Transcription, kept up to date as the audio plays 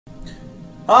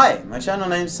Hi, my channel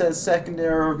name says Second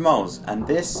Era of Moles, and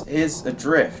this is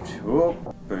Adrift. Oh,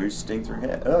 boosting through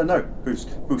here. Oh no, boost,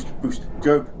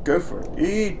 go for it.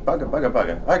 Eat,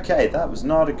 bugger. Okay, that was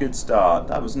not a good start.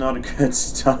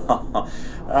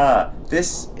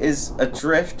 This is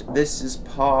Adrift. This is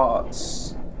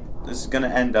going to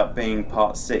end up being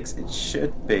part 6. It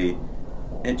should be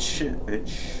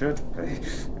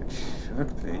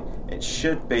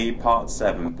part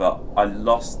 7, but I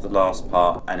lost the last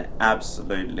part, and it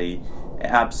absolutely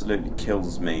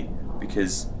kills me,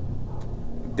 because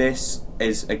this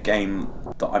is a game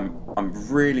that I'm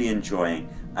really enjoying,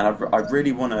 and I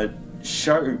really want to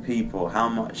show people how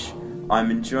much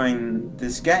I'm enjoying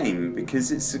this game,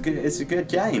 because it's a good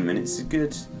game, and it's a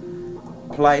good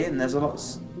play, and there's a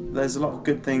lot of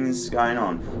good things going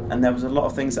on, and there was a lot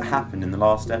of things that happened in the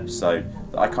last episode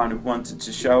that I kind of wanted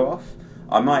to show off.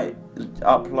 I might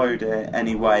upload it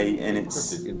anyway in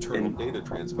its internal data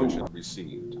transmission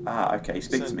received. Ah, okay.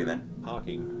 Speak to me then.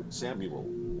 Hawking, Sammy boy.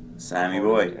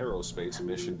 Aerospace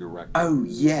mission director. Oh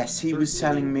yes, he was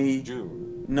telling me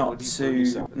June not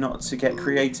to get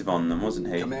creative on them,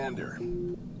 wasn't he? Commander,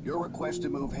 your request to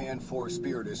move Hand 4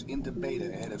 Spiritus into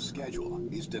beta ahead of schedule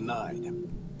is denied.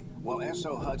 While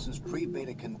S.O. Hudson's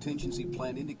pre-beta contingency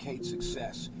plan indicates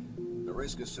success, the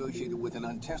risk associated with an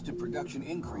untested production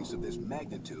increase of this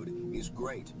magnitude is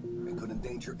great and could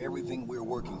endanger everything we're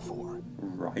working for.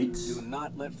 Right. Do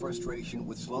not let frustration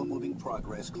with slow-moving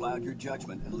progress cloud your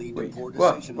judgment and lead to poor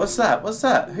What? decision. What's that?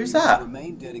 Who's that?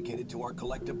 Remain dedicated to our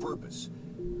collective purpose.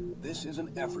 This is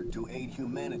an effort to aid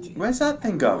humanity. Where's that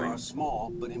thing We going? are a small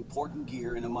but important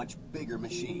gear in a much bigger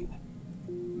machine.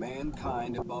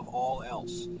 Mankind above all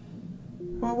else.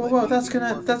 Whoa, that's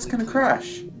gonna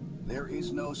crash. There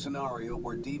is no scenario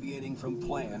where deviating from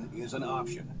plan is an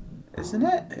option. Isn't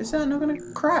it? Is that not gonna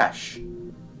crash?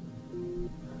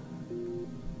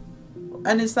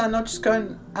 And is that not just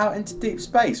going out into deep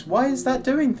space? Why is that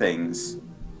doing things?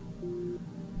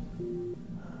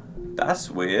 That's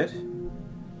weird.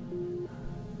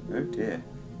 Oh dear.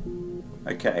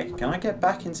 Okay, can I get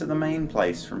back into the main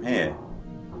place from here?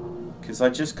 Because I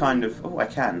just kind of... Oh, I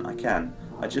can.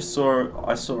 I saw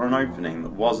an opening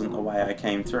that wasn't the way I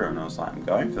came through, and I was like, I'm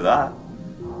going for that.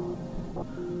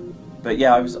 But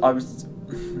yeah, I was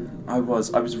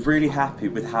really happy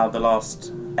with how the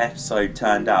last episode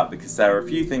turned out, because there were a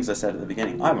few things I said at the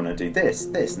beginning. I want to do this,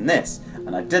 and this,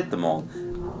 and I did them all.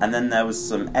 And then there was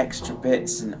some extra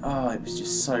bits, and it was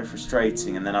just so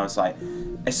frustrating. And then I was like,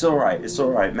 it's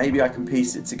alright, maybe I can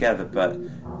piece it together, but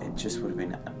it just would have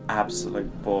been an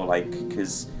absolute ball ache,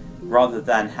 because rather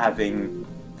than having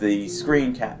the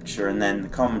screen capture and then the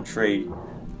commentary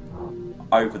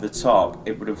over the top,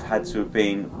 it would have had to have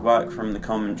been work from the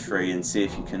commentary and see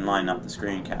if you can line up the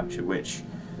screen capture, which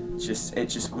it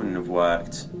just wouldn't have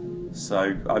worked.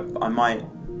 So I might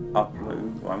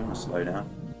upload. I want to slow down.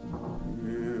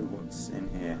 What's in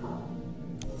here?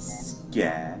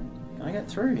 Scan. Can I get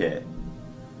through here?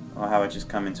 Or have I just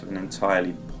come into an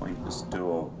entirely pointless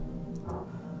door?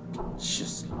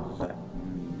 Just let me.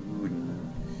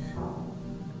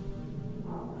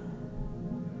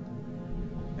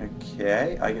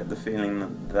 Okay, I get the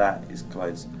feeling that is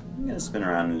closed. I'm going to spin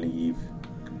around and leave.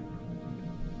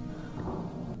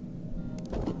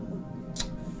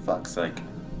 Fuck's sake.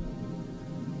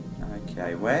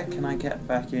 Okay, where can I get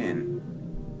back in?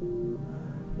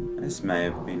 This may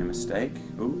have been a mistake.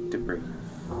 Ooh, debris.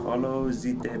 Follow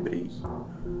the debris.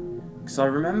 Because I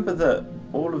remember that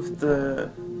all of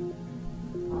the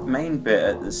main bit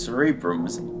at the Cerebrum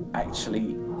was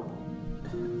actually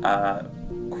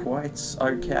quite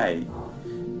okay.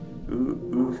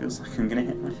 Ooh, feels like I'm gonna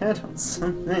hit my head on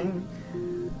something.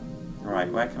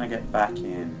 Right, where can I get back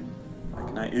in? Where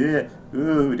can I...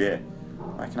 Ooh dear.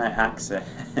 Where can I access?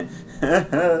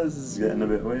 This is getting a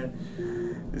bit weird.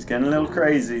 It's getting a little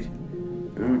crazy.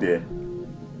 Ooh dear.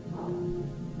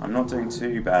 I'm not doing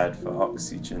too bad for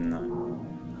oxygen though.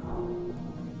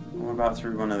 What about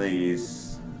through one of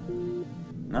these?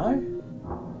 No?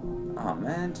 Oh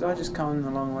man, did I just come the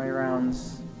long way around?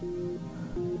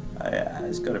 Yeah,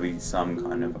 there's got to be some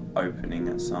kind of opening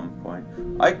at some point.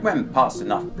 I went past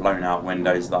enough blown out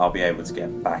windows that I'll be able to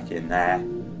get back in there.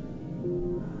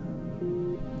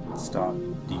 Start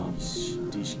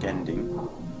descending.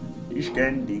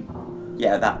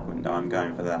 Yeah, that window, I'm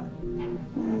going for that.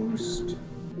 Boost.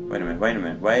 Wait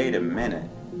a minute.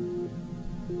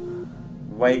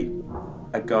 Wait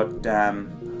a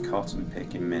goddamn cotton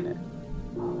picking minute.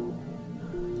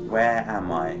 Where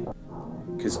am I?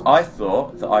 Because I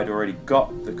thought that I'd already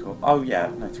got the call. Oh yeah,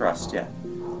 no thrust, yeah.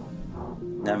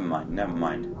 Never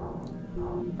mind.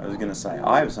 I was going to say,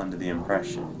 I was under the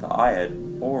impression that I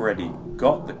had already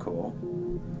got the core.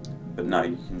 But no,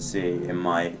 you can see in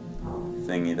my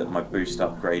thingy that my boost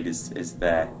upgrade is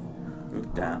there.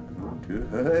 Move down.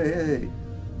 Hey,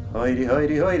 hoity,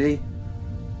 hoity, hoity.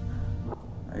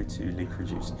 O2 leak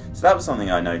reduced. So that was something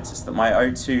I noticed, that my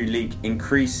O2 leak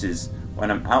increases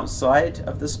when I'm outside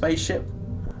of the spaceship,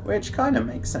 which kind of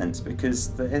makes sense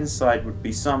because the inside would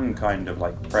be some kind of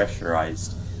like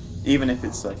pressurized. Even if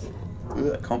it's like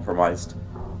compromised,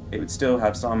 it would still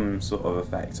have some sort of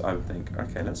effect, I would think.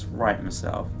 Okay, let's right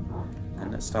myself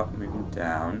and let's start moving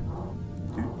down.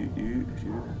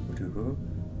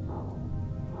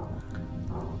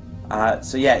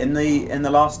 So yeah, in the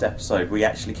last episode, we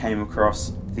actually came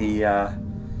across the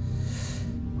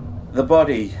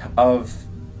body of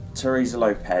Teresa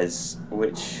Lopez,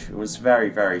 which was very,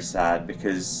 very sad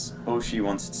because all she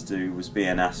wanted to do was be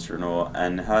an astronaut,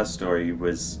 and her story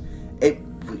was, it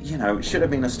should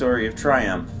have been a story of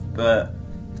triumph, but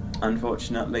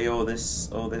unfortunately all this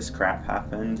crap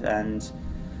happened, and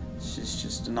she's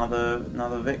just another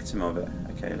victim of it.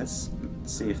 Okay, let's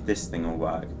see if this thing will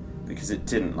work, because it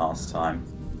didn't last time.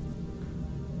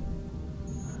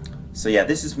 So yeah,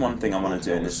 this is one thing I want to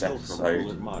do in this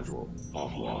episode. Module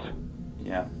offline.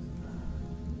 Yeah.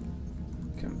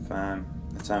 Confirm.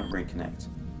 Let's reconnect.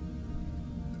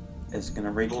 Is it going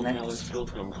to reconnect? Vocalis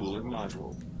filtrum cooling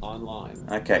module online.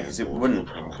 Okay, because it wouldn't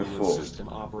before. System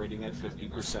operating at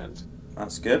 50%.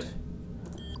 That's good.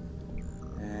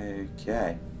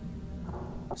 Okay.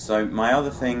 So my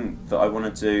other thing that I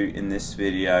want to do in this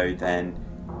video then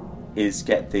is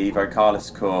get the Vocalis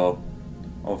core,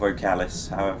 or Vocalis,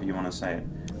 however you want to say it.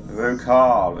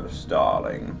 Vocalis,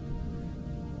 darling.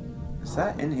 Is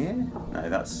that in here? No,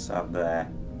 that's up there.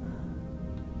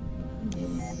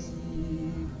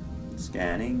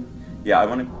 Scanning. Yeah, I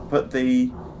want to put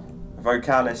the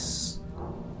Vocalis.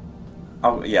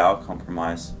 Oh, yeah, I'll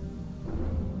compromise.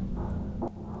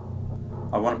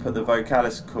 I want to put the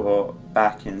Vocalis core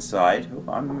back inside. Oh,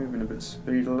 I'm moving a bit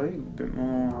speedily, a bit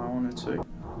more than I wanted to.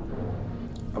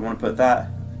 I want to put that.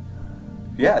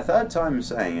 Yeah, third time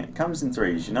saying it. Comes in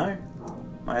threes, you know?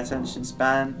 My attention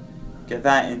span. Get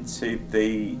that into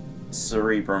the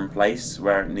Cerebrum place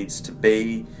where it needs to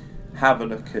be. Have a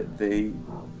look at the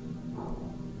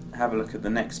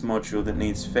next module that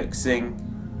needs fixing.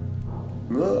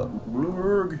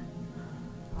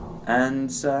 And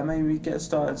maybe get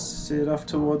started to see it off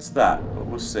towards that, but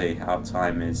we'll see how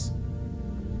time is.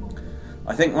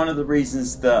 I think one of the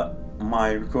reasons that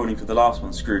my recording for the last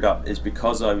one screwed up is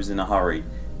because I was in a hurry,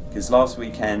 because last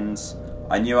weekend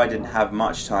I knew I didn't have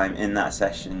much time in that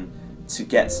session to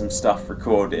get some stuff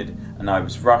recorded, and I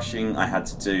was rushing. I had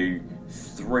to do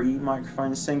 3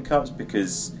 microphone sync-ups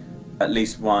because at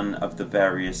least one of the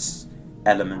various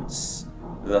elements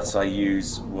that I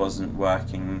use wasn't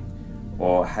working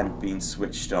or hadn't been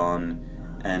switched on,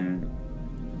 and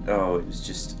oh, it was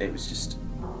just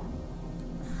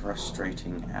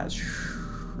frustrating as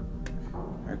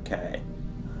okay.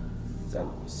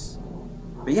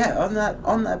 But yeah,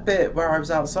 on that bit where I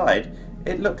was outside,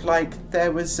 it looked like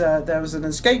there was an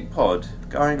escape pod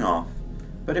going off,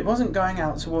 but it wasn't going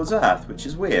out towards Earth, which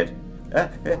is weird.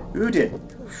 Who did?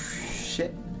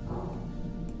 Shit!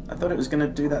 I thought it was going to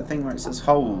do that thing where it says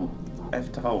hold,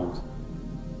 F to hold.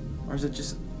 Or is it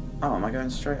just... Oh, am I going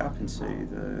straight up into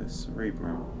the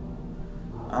Cerebrum?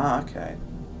 Ah, okay.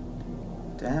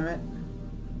 Damn it.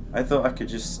 I thought I could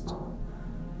just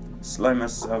slow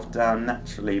myself down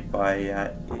naturally by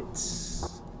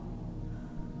its,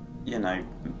 you know,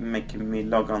 making me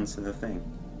log on to the thing.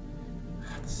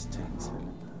 This is taking so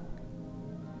long.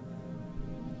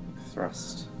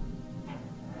 Thrust.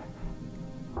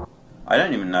 I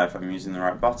don't even know if I'm using the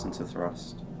right button to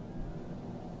thrust.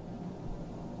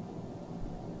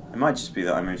 It might just be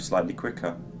that I move slightly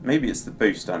quicker. Maybe it's the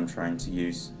boost I'm trying to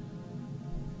use.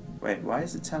 Wait, why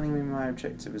is it telling me my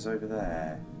objective is over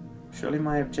there? Surely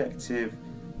my objective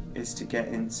is to get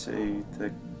into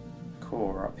the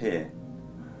core up here.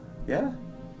 Yeah?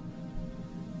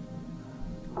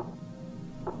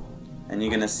 And you're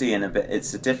going to see in a bit,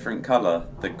 it's a different colour,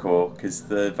 the core, because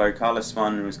the Vocalis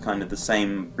one was kind of the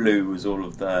same blue as all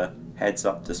of the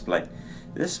heads-up display.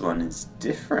 This one is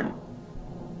different.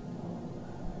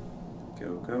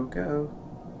 Go, go, go.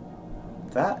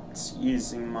 That's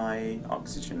using my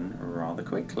oxygen rather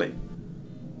quickly.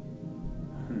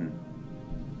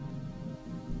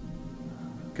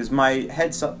 Because my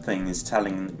heads-up thing is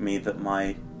telling me that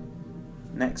my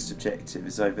next objective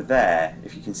is over there.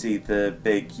 If you can see the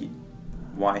big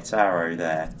white arrow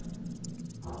there.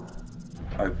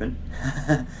 Open.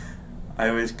 I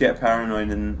always get paranoid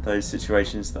in those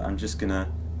situations that I'm just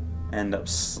gonna end up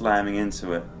slamming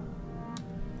into it.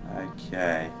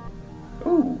 Okay.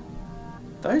 Ooh,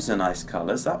 those are nice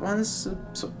colours. That one's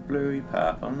sort of bluey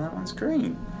purple and that one's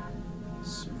green.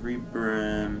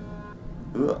 Cerebrum.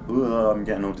 I'm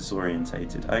getting all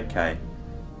disorientated. Okay.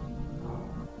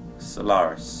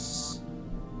 Solaris.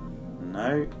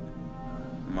 No.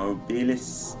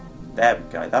 Mobilis. There we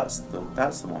go. That's the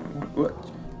one we want. What?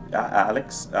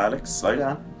 Alex, slow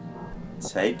down.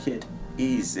 Take it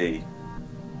easy.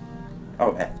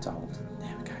 Oh, F to hold.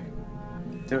 There we go.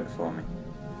 Do it for me.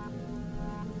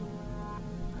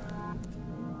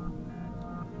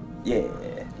 Yeah.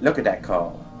 Look at that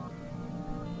car.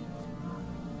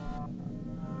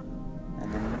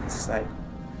 And then let's say.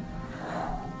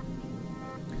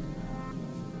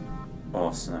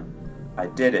 Awesome. I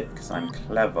did it because I'm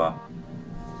clever.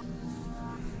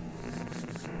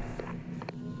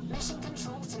 Mission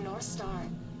control to North Star.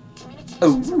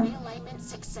 Communications realignment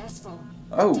successful.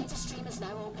 Oh. Data stream is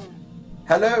now open.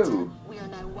 Hello. We are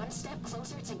now one step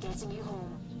closer to getting you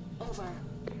home. Over.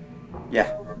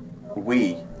 Yeah.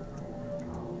 We.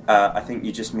 I think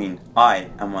you just mean I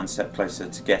am one step closer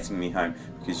to getting me home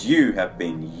because you have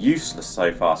been useless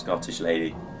so far, Scottish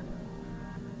lady.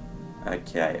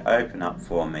 Okay, open up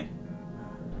for me.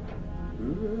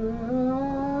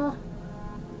 Ooh,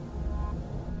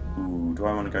 do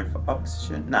I want to go for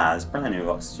oxygen? Nah, there's plenty of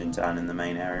oxygen down in the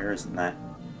main area, isn't there?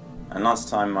 And last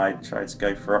time I tried to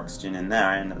go for oxygen in there,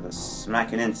 I ended up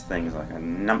smacking into things like a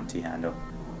numpty handle.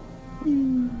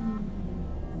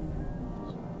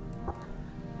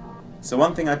 So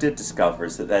one thing I did discover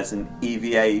is that there's an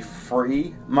EVA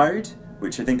free mode,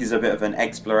 which I think is a bit of an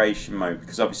exploration mode,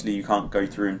 because obviously you can't go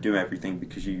through and do everything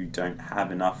because you don't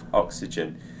have enough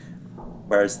oxygen.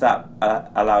 Whereas that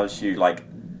allows you like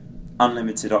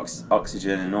unlimited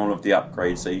oxygen and all of the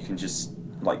upgrades, so you can just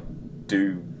like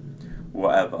do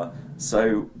whatever.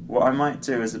 So what I might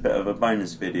do as a bit of a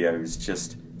bonus video is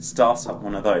just start up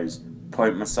one of those,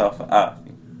 point myself at Earth,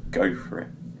 and go for it.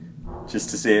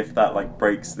 Just to see if that like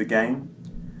breaks the game.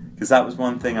 Because that was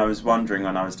one thing I was wondering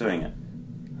when I was doing it.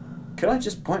 Could I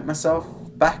just point myself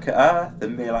back at Earth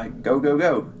and be like, go, go,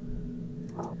 go?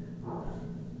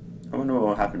 I wonder what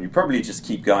will happen. You probably just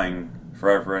keep going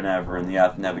forever and ever and the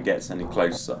Earth never gets any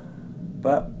closer.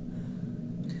 But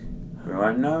we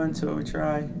won't know until we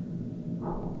try.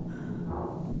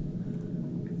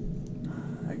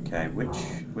 Okay, which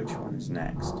one is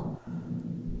next?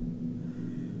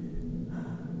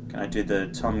 Can I do the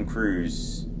Tom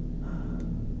Cruise?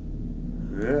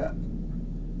 No.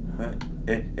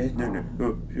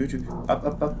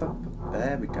 Up.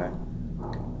 There we go.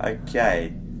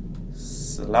 Okay.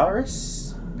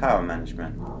 Solaris Power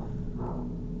Management.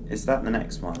 Is that the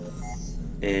next one?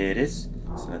 It is.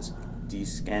 So let's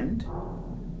descend.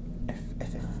 F.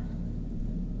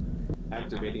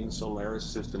 Activating Solaris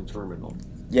system terminal.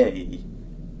 Yay.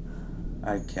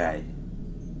 Okay.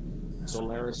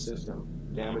 Solaris system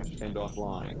damaged and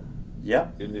offline.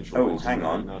 Yep. Oh, hang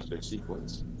on. Diagnostic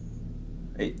sequence.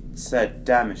 It said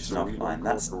damaged and Cerebrum offline.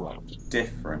 That's corrupt.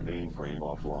 different. Mainframe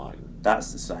offline.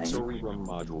 That's the same. Cerebrum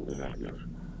module inactive.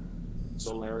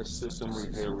 Solaris system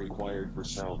repair required for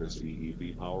salvage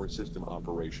EEV power system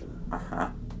operation.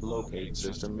 Locate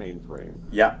system mainframe.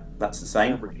 Yep, that's the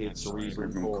same. Fabricate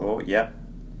Cerebrum Core. core. Yep.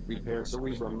 Repair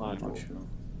Cerebrum module. Not sure.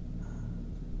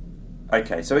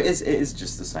 Okay, so it is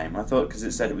just the same. I thought because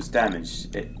it said it was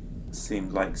damaged, it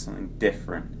seemed like something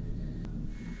different.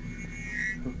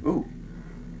 Ooh.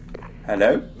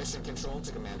 Hello? Mission control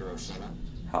to Commander Oshima.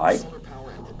 Hi. Solar power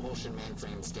and propulsion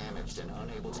mainframes damaged and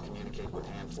unable to communicate with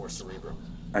Hand Force Cerebrum.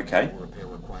 Okay. Full repair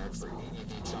required for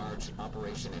EEV charge,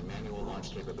 operation, and manual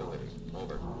launch capability.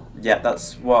 Over. Yeah,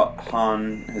 that's what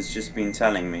Han has just been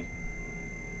telling me.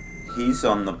 He's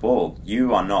on the ball.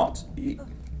 You are not.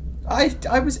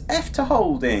 I was F to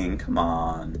holding. Come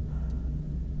on.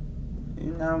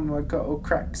 You know, I got all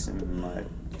cracks in my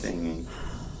thingy.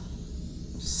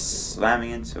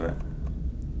 Slamming into it.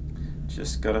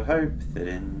 Just gotta hope that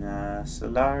in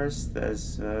Solaris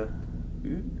there's. Ooh,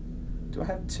 do I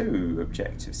have two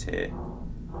objectives here?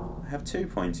 I have two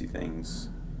pointy things.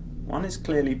 One is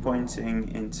clearly pointing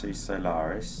into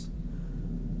Solaris,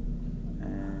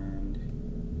 and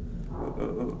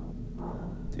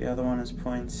the other one is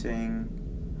pointing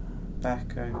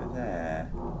back over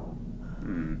there.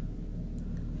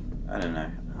 I don't know.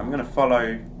 I'm gonna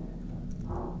follow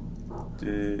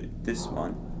this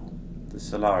one, the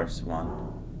Solaris one,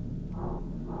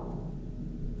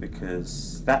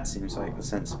 because that seems like the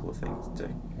sensible thing to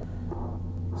do.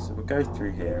 So we'll go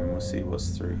through here and we'll see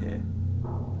what's through here.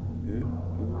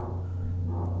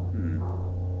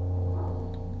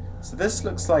 So this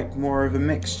looks like more of a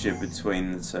mixture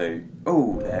between the two.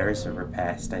 Oh, there is a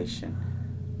repair station.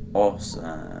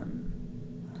 Awesome.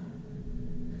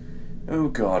 Oh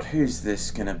god, who's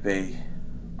this gonna be?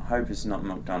 I hope it's not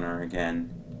McDonough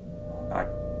again.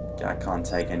 I can't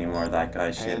take any more of that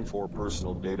guy's shit. Hand for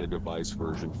personal data device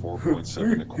version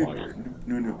 4.7 acquired.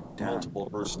 No, down. Multiple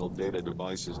personal data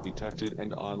devices detected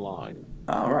and online.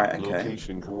 Oh, right, okay.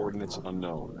 Location coordinates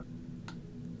unknown.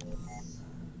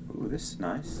 Ooh, this is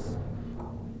nice.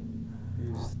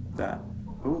 Who's that?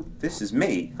 Ooh, this is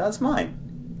me. That's mine.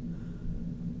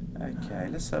 Okay,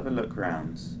 let's have a look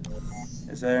round.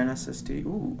 Is there an SSD?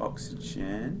 Ooh,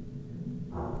 oxygen.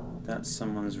 That's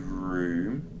someone's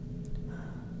room.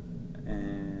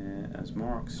 There's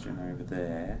more oxygen over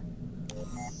there.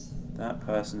 That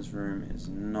person's room is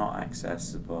not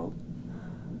accessible.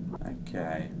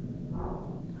 Okay.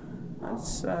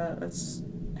 Let's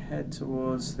head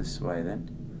towards this way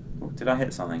then. Oh, did I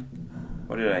hit something?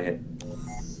 What did I hit?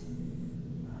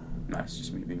 No, it's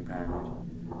just me being paranoid.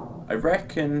 I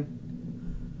reckon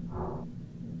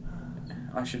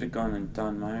I should have gone and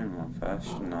done my own one first,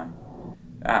 shouldn't I?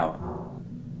 Ow.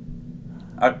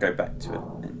 I'll go back to it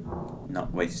and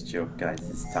not waste your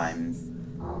guys' times.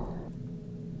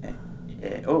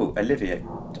 Oh, Olivia.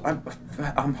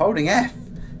 I'm holding F.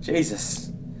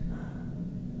 Jesus.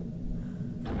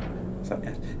 So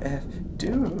F.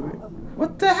 Dude.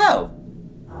 What the hell?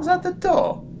 Was that the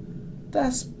door?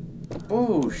 That's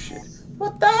bullshit.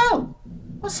 What the hell?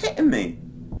 What's hitting me?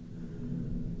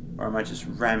 Or am I just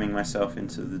ramming myself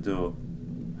into the door?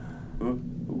 Ooh,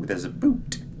 there's a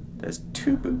boot. There's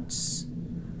 2 boots.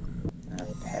 A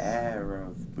pair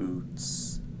of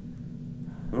boots.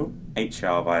 Oh,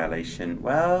 HR violation.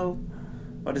 Well,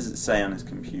 what does it say on his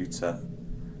computer?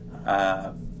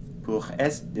 Pour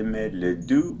estimer le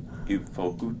doux, il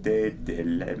faut goûter de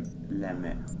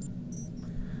l'aimé.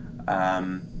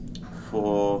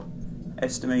 For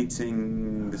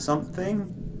estimating the something,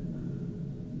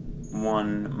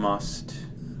 one must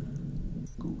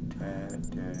goûter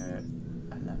de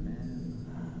l'aimé.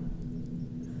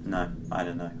 No, I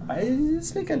don't know. I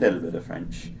speak a little bit of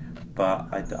French, but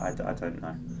I don't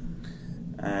know.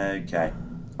 Okay.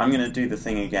 I'm going to do the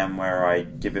thing again where I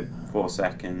give it 4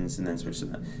 seconds and then switch to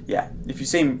that. Yeah, if you've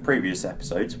seen previous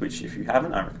episodes, which if you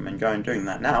haven't, I recommend going and doing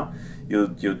that now,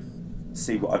 you'll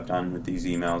see what I've done with these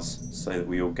emails so that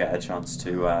we all get a chance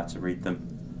to read them.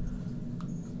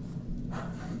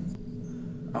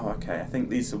 Oh, okay, I think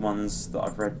these are ones that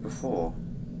I've read before.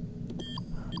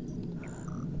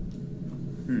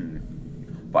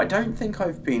 But I don't think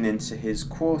I've been into his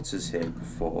quarters here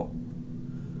before.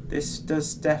 This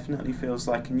definitely feels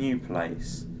like a new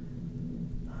place.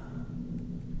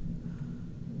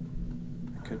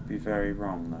 I could be very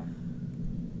wrong though.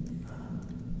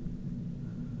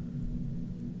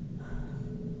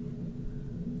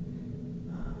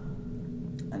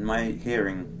 And my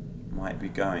hearing might be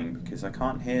going because I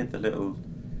can't hear the little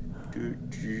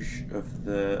doo-doo of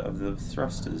the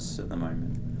thrusters at the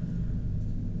moment.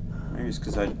 Maybe it's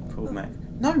because I pulled my...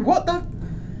 No, what the...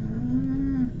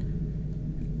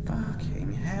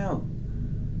 Fucking hell.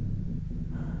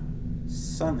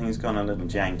 Something's gone a little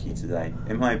janky today.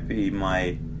 It might be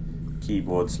my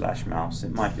keyboard/mouse.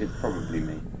 It's probably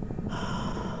me.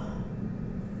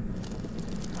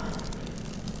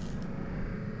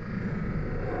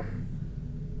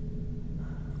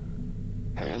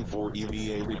 Hand for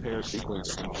EVA repair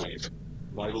sequence complete.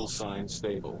 Vital signs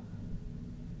stable.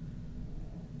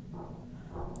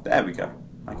 There we go.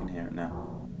 I can hear it now.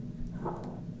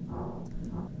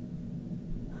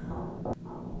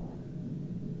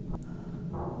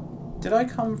 Did I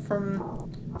come from...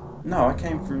 No, I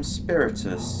came from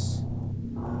Spiritus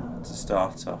to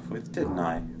start off with, didn't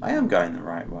I? I am going the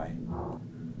right way.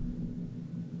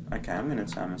 Okay, I'm going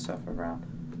to turn myself around.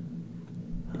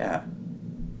 Yeah.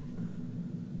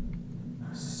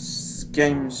 This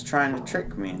game's trying to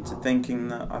trick me into thinking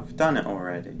that I've done it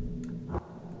already.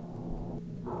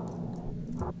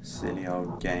 Silly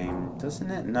old game, doesn't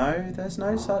it know there's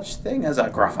no such thing as a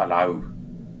Gruffalo?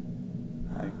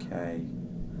 Okay.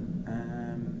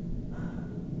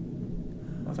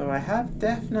 Although I have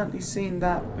definitely seen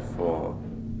that before,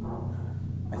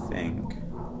 I think.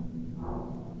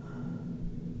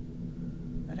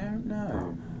 I don't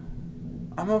know.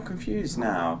 I'm all confused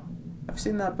now. I've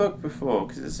seen that book before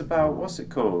because it's about, what's it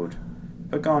called?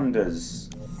 Begonias.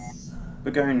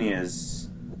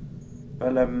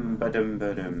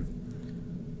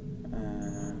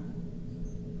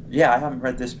 Yeah, I haven't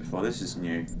read this before. This is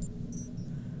new.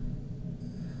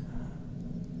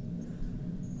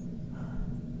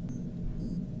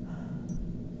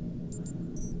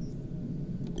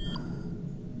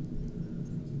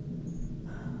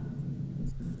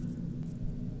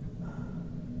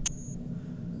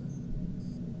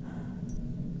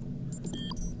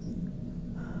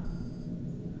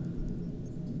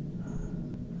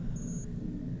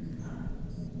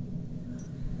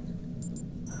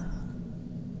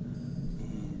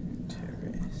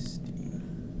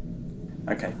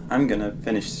 Okay, I'm gonna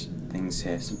finish things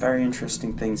here. Some very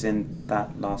interesting things in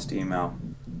that last email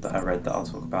that I read that I'll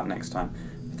talk about next time.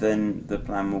 Then the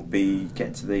plan will be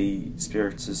get to the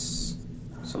Spiritus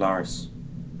Solaris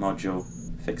module,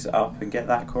 fix it up and get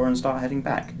that core and start heading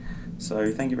back.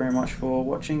 So thank you very much for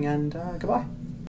watching, and goodbye.